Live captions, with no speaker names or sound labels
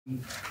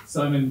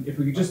Simon, if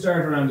we could just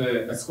start around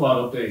a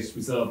squad update.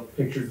 We saw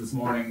pictures this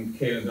morning,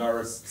 Caelan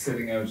Doris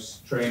sitting out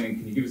training.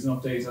 Can you give us an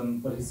update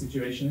on what his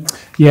situation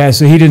is? Yeah,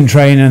 so he didn't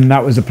train, and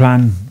that was the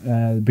plan.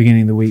 The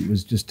beginning of the week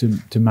was just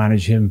to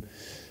manage him.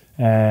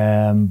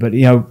 But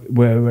you know,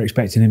 we're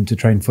expecting him to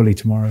train fully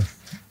tomorrow,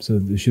 so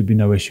there should be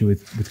no issue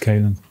with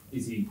Caelan.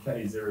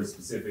 Is there a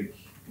specific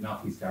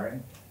knock he's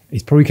carrying?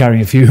 He's probably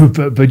carrying a few,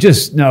 but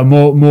just no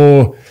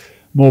more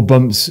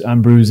bumps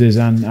and bruises,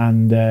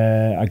 and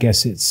I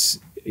guess it's,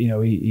 you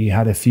know, he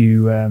had a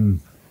few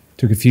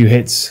took a few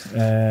hits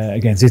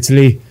against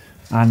Italy,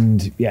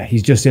 and yeah,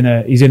 he's in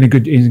a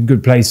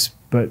good place,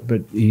 but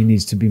he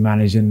needs to be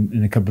managed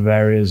in a couple of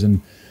areas,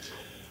 and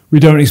we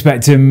don't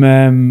expect him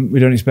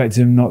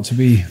not to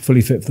be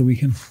fully fit for the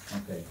weekend.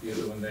 Okay, the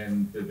other one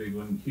then, the big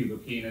one, Hugo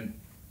Keenan.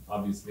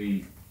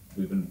 Obviously,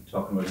 we've been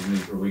talking about his knee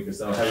for a week or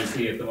so. How is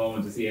he at the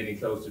moment? Is he any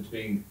closer to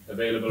being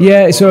available?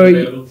 Yeah,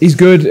 so he's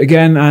good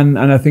again, and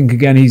I think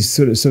again he's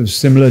sort of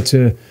similar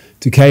to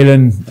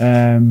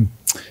Caelan.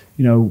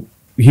 You know,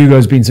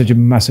 Hugo's been such a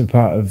massive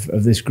part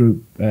of this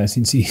group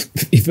since he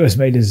first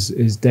made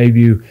his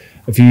debut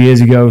a few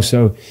years ago.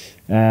 So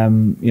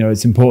you know,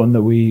 it's important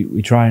that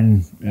we try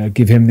and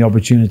give him the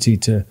opportunity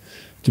to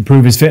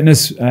prove his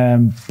fitness.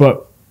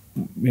 But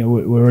you know,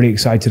 we're really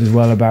excited as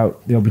well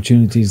about the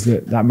opportunities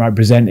that might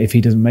present. If he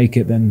doesn't make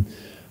it, then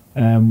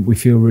we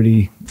feel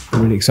really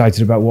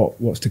excited about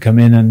what's to come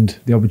in and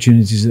the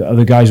opportunities that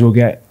other guys will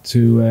get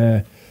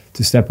to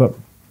step up.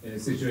 In a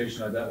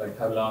situation like that, like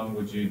how long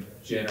would you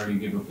generally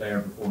give a player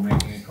before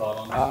making a call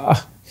on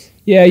it?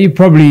 Yeah, you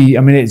probably.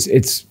 I mean,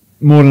 it's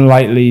more than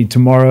likely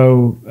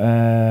tomorrow.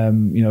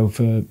 You know,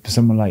 for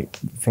someone like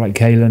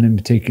Caelan in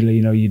particular,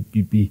 you know,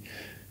 you'd be.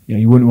 You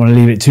know, you wouldn't want to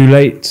leave it too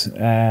late.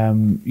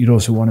 You'd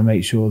also want to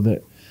make sure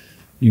that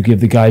you give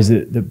the guys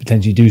that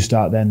potentially do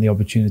start then the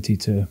opportunity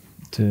to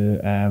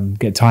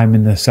get time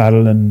in the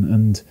saddle,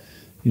 and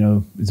you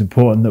know, it's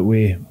important that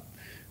we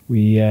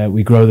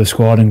grow the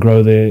squad and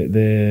grow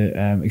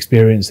the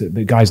experience that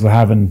the guys will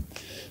have, and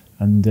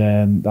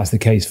that's the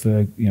case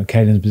for, you know,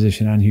 Caelan's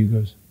position and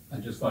Hugo's.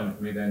 And just finally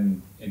for me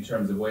then, in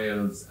terms of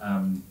Wales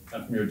and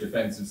from your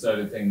defensive side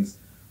of things,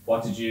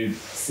 what did you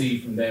see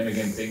from them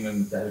against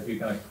England that have you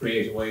kind of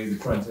created ways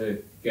of trying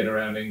to get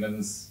around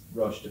England's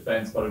rush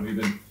defence? What have you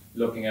been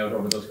looking out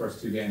over those first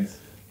two games?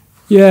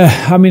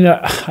 Yeah, I mean,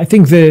 I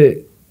think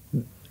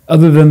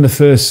other than the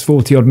first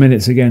 40 odd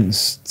minutes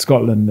against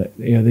Scotland,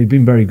 you know, they've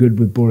been very good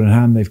with ball in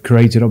hand. They've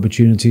created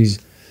opportunities.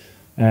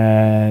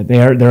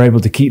 They're able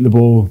to keep the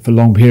ball for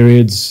long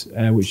periods,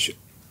 which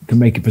can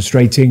make it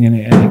frustrating, and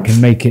it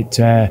can make it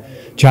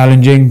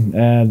challenging,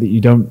 that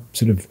you don't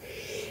sort of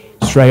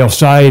stray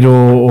offside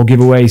or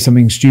give away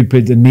something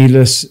stupid and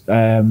needless.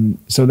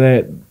 So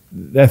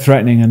they're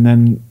threatening, and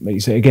then, like you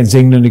say, against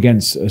England,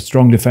 against a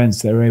strong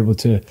defence, they're able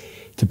to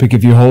pick a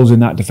few holes in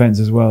that defence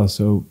as well.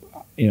 So,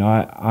 you know,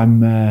 I'm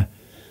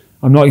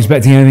not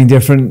expecting anything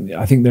different.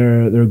 I think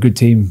they're a good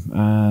team.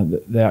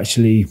 They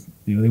actually,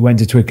 you know, they went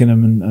to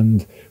Twickenham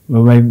and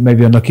were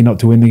maybe unlucky not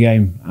to win the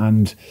game.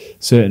 And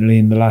certainly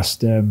in the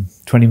last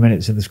 20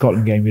 minutes of the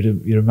Scotland game,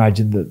 you'd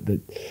imagine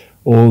that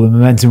all the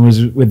momentum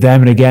was with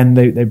them. And again,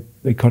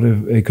 they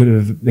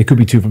could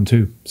be 2 from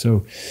 2.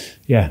 So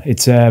yeah,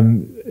 it's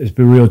been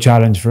a real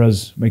challenge for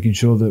us, making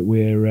sure that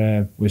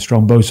we're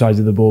strong both sides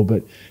of the ball,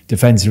 but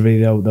defensively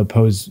they'll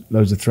pose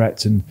loads of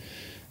threats. And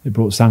they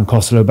brought Sam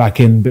Costello back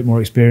in, a bit more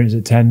experience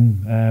at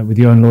 10, with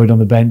Johan Lloyd on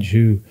the bench,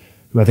 who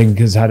I think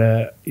has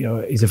had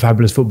he's a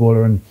fabulous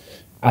footballer and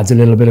adds a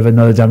little bit of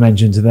another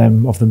dimension to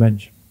them off the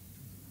bench.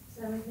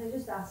 Simon, can I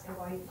just ask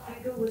about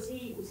Hugo? Was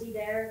he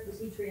there? Was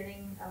he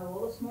training at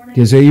all this morning?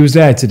 Yeah, so he was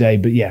there today,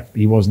 but yeah,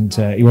 he wasn't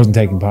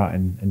taking part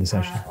in the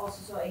session.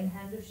 Also saw Ian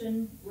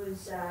Henderson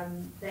was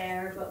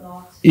there, but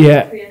not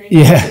training.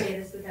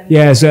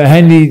 Yeah. So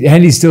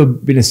Henley's still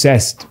been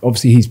assessed.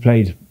 Obviously, he's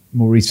played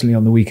more recently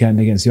on the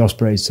weekend against the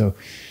Ospreys, so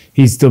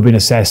he's still been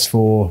assessed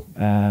for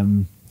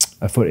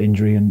a foot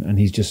injury, and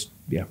he's just,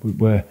 yeah,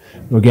 we're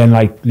again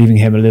like leaving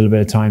him a little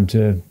bit of time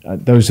to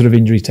those sort of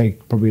injuries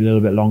take probably a little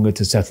bit longer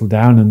to settle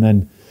down, and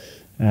then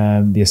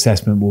the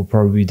assessment will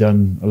probably be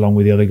done along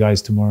with the other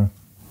guys tomorrow.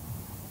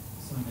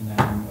 Simon,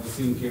 I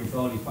assume Kieran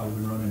Frawley's probably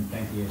been running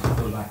plenty of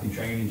full back in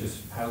training. Just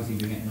how's he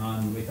been getting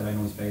on with it? I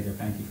know he's played there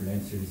plenty for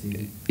Leinster this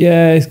season.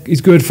 Yeah, he's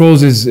good.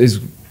 Frawley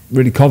is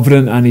really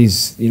confident, and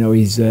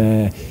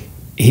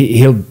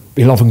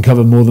he'll often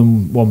cover more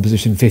than one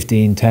position,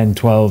 15, 10,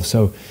 12.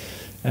 So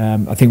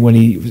I think when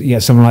he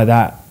gets someone like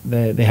that,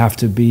 they have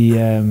to be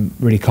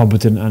really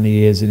competent, and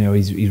he is. You know,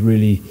 he's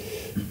really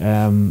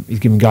he's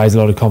giving guys a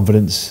lot of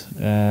confidence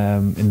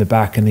in the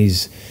back, and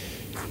he's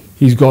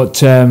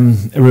got a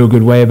real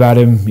good way about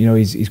him. You know,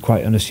 he's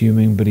quite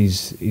unassuming, but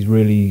he's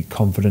really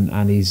confident,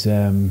 and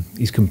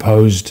he's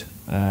composed.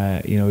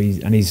 You know,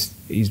 he's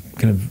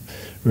kind of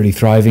really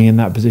thriving in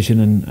that position,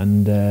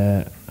 and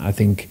I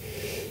think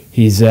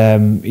he's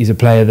a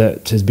player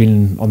that has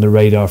been on the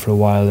radar for a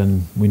while,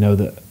 and we know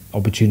that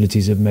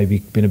opportunities have maybe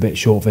been a bit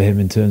short for him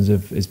in terms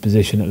of his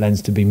position at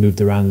Lens to be moved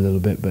around a little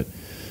bit, but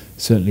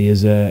certainly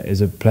is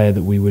a player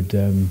that we would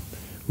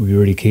be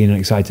really keen and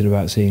excited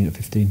about seeing at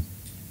 15.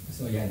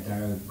 So yeah,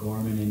 Darragh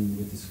Gorman in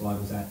with the squad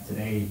was that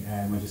today.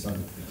 I just saw the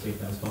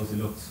clip. I suppose it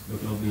looked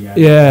lovely.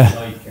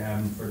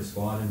 For the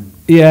squad. And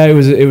yeah, it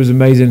was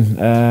amazing.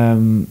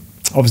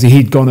 Obviously,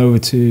 he'd gone over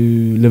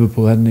to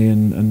Liverpool, hadn't he,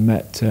 and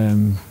met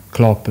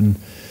Klopp, and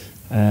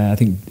I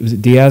think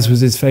Diaz was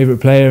his favourite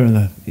player,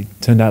 and it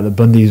turned out that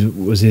Bundy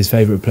was his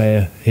favourite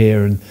player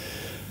here, and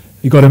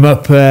he got him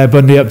up,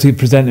 Bundy up to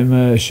present him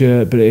a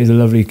shirt. But he's a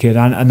lovely kid,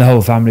 and the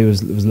whole family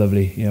was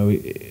lovely. You know,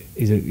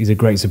 he's a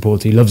great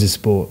supporter. He loves his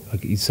sport.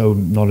 Like, he's so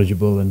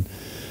knowledgeable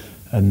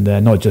and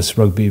not just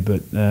rugby,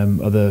 but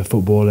other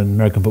football and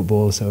American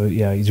football. So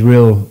yeah, he's a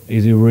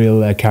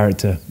real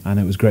character, and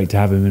it was great to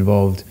have him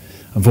involved.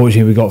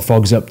 Unfortunately, we got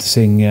Foggs up to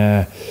sing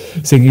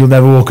 "You'll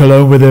Never Walk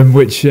Alone" with him,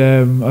 which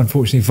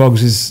unfortunately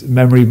Foggs'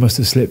 memory must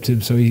have slipped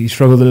him, so he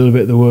struggled a little bit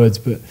with the words.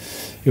 But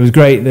it was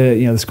great that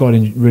the squad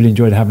really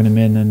enjoyed having him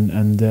in,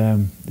 and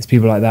it's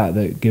people like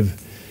that give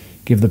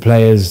the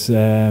players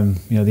the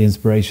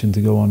inspiration to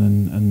go on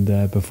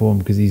and perform,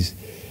 because he's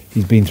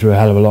been through a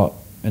hell of a lot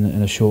in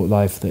a short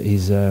life. That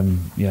he's a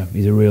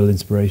real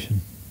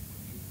inspiration.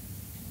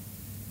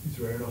 It's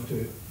rare enough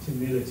to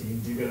nil a team.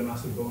 Do you get a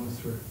massive bonus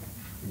for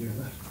doing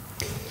that?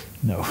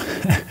 No.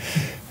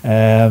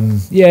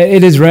 Yeah,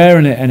 it is rare,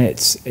 and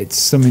it's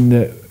something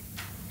that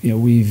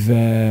we've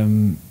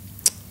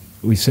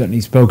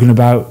certainly spoken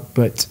about,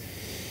 but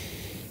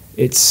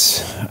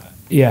it's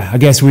I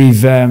guess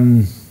we've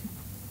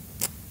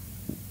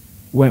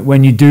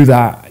when you do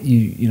that,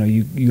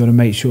 you got to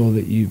make sure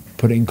that you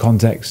put it in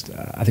context.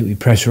 I think we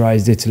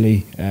pressurised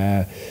Italy.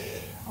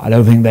 I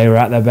don't think they were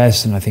at their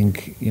best, and I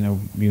think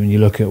when you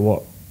look at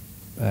what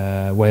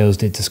Wales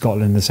did to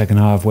Scotland in the second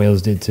half,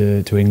 Wales did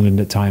to England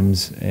at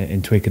times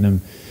in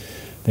Twickenham,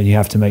 then you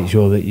have to make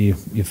sure that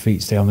your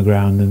feet stay on the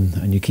ground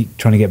and you keep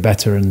trying to get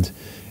better. And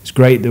it's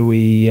great that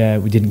we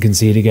didn't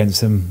concede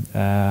against them,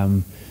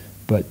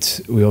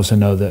 but we also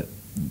know that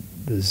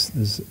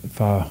there's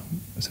far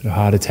sort of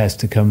harder tests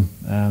to come.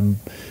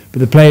 But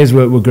the players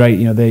were great.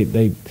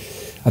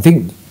 I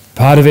think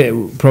part of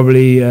it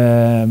probably,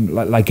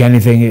 like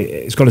anything,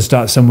 it's got to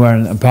start somewhere,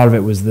 and part of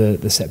it was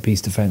the set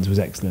piece defence was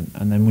excellent.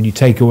 And then when you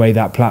take away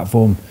that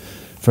platform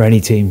for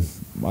any team,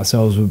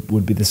 ourselves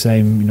would be the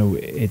same.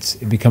 It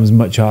becomes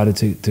much harder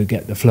to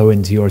get the flow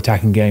into your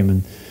attacking game,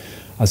 and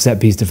our set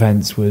piece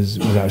defence was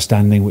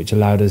outstanding, which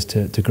allowed us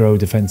to grow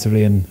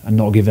defensively and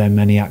not give them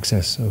any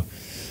access. So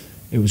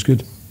it was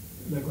good.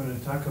 Like when an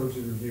attack coach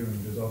is reviewing,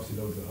 there's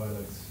obviously loads of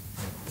highlights.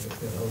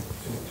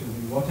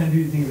 What do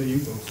you think that you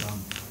focus on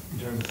in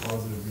terms of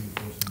positive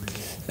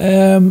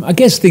reinforcement? I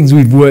guess things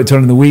we've worked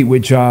on in the week,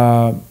 which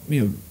are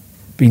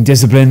being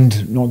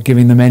disciplined, not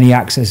giving them any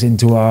access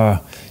into our.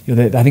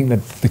 I think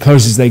that the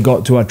closest they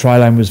got to our try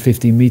line was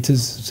 15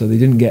 metres, so they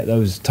didn't get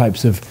those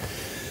types of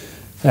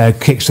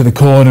kicks to the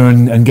corner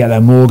and get their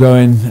maul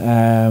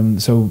going.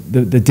 So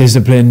the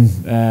discipline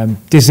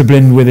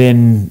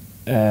within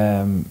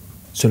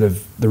sort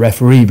of the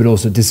referee, but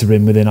also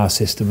discipline within our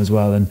system as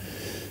well. And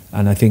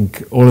I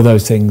think all of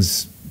those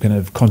things kind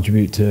of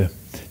contribute to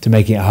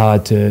making it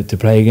hard to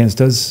play against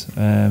us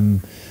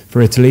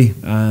for Italy.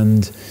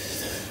 And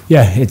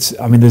yeah,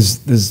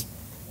 there's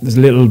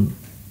little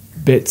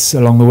bits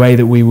along the way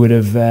that we would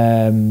have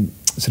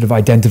sort of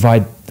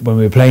identified when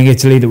we were playing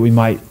Italy that we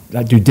might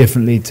do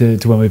differently to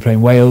when we were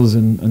playing Wales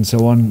and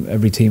so on.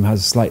 Every team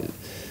has slight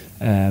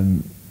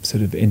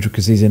sort of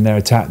intricacies in their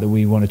attack that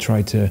we want to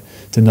try to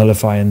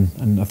nullify,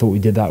 and I thought we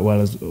did that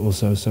well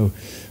also. So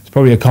it's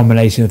probably a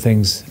combination of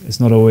things. It's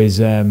not always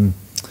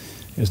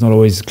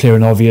clear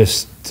and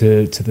obvious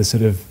to the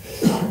sort of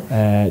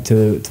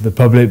to the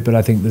public, but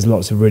I think there's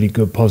lots of really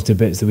good positive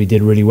bits that we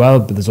did really well,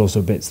 but there's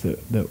also bits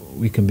that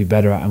we can be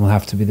better at, and we'll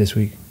have to be this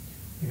week.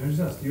 Can I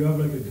just ask, do you have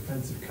like a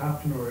defensive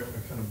captain or a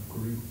kind of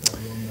group that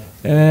run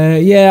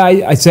that? Yeah,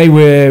 I'd say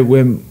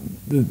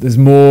there's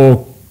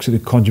more sort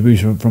of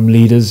contribution from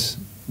leaders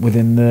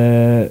within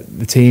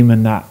the team,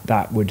 and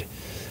that would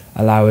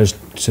allow us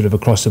sort of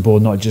across the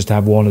board not just to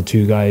have one or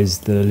two guys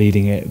that are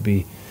leading it. It'd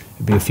be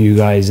a few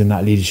guys in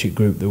that leadership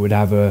group that would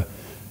have a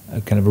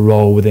kind of a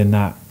role within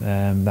that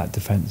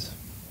defence.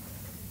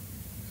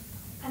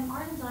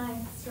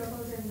 Ireland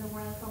struggled in the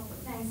World Cup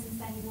now since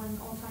then you won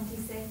all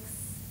 26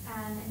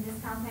 in this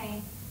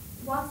campaign.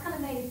 What's kind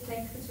of made it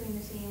click between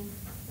the team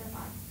so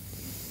far?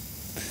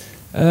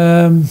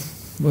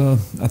 Well,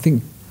 I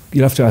think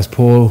you'll have to ask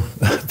Paul.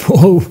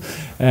 Paul,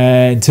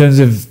 in terms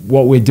of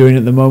what we're doing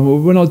at the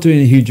moment, we're not doing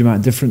a huge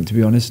amount different, to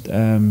be honest.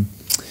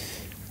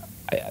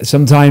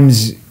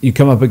 Sometimes you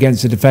come up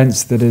against a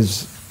defence that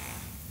has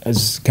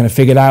kind of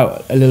figured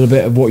out a little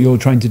bit of what you're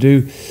trying to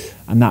do,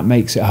 and that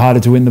makes it harder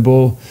to win the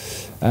ball.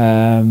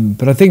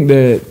 But I think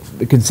the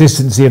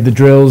consistency of the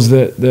drills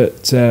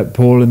that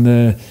Paul and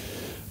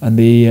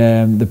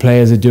the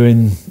players are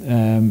doing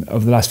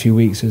over the last few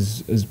weeks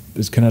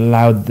has kind of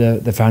allowed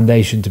the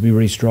foundation to be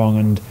really strong.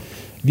 And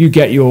if you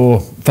get your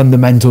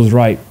fundamentals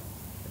right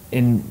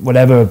in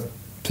whatever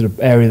sort of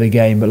area of the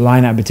game, but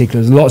line out in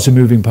particular, there's lots of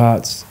moving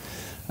parts,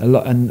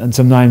 and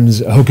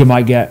sometimes a hooker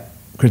might get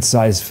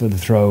criticised for the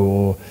throw,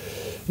 or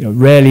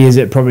rarely is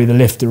it probably the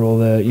lifter or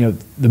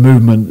the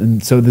movement,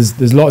 and so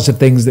there's lots of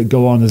things that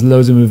go on. There's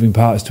loads of moving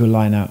parts to a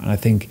line out, and I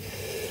think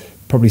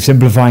probably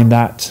simplifying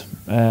that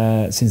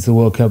since the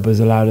World Cup has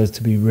allowed us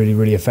to be really,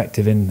 really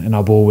effective in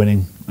our ball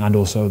winning and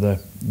also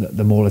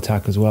the maul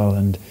attack as well,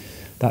 and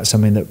that's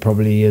something that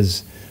probably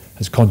has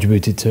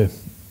contributed to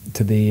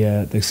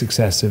the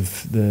success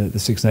of the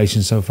Six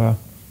Nations so far.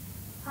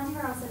 Andy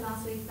Ross said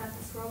last week that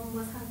the scrum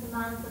was kind of the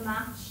man of the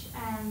match,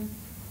 and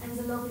it was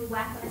a lovely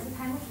weapon. So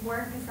how much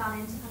work has gone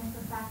into kind of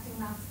perfecting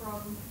that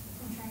scrum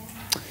in training?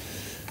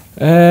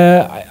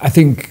 I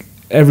think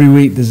every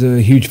week there's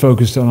a huge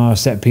focus on our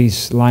set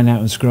piece, line out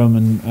and scrum,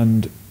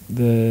 and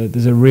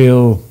there's a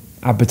real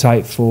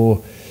appetite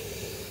for,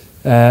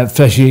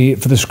 especially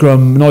for the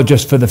scrum, not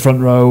just for the front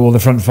row or the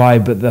front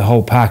five, but the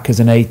whole pack as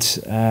an 8.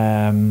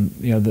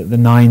 The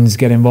nines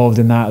get involved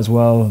in that as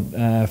well.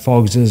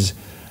 Foggs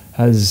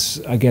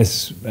has I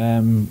guess,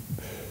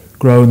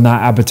 grown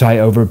that appetite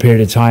over a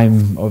period of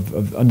time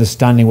of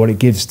understanding what it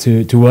gives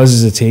to us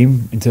as a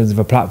team in terms of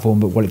a platform,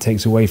 but what it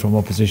takes away from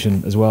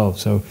opposition as well.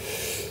 So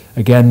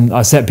again,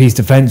 our set piece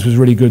defence was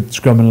really good.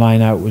 Scrum and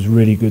line out was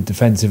really good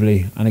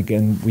defensively, and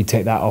again, we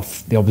take that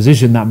off the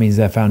opposition. That means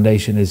their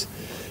foundation is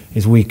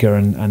weaker,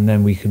 and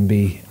then we can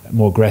be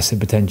more aggressive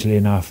potentially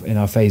in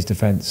our phase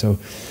defence. So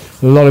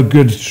a lot of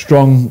good,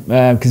 strong,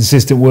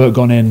 consistent work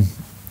gone in.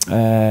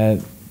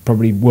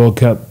 Probably World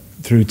Cup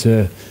through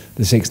to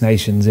the Six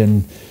Nations,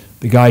 in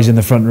the guys in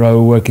the front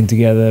row working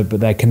together, but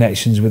their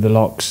connections with the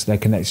locks, their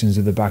connections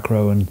with the back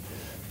row,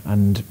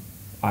 and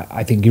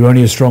I think you're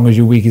only as strong as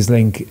your weakest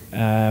link.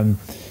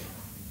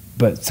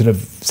 But sort of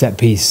set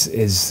piece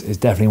is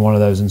definitely one of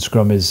those, and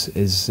scrum is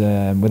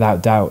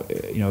without doubt.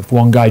 If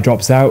one guy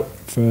drops out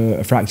for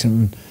a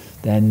fraction,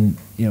 then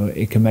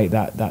it can make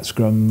that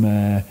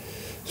scrum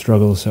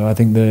struggle. So I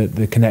think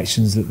the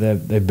connections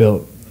that they've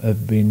built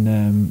have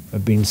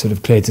been sort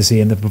of clear to see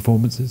in the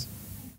performances.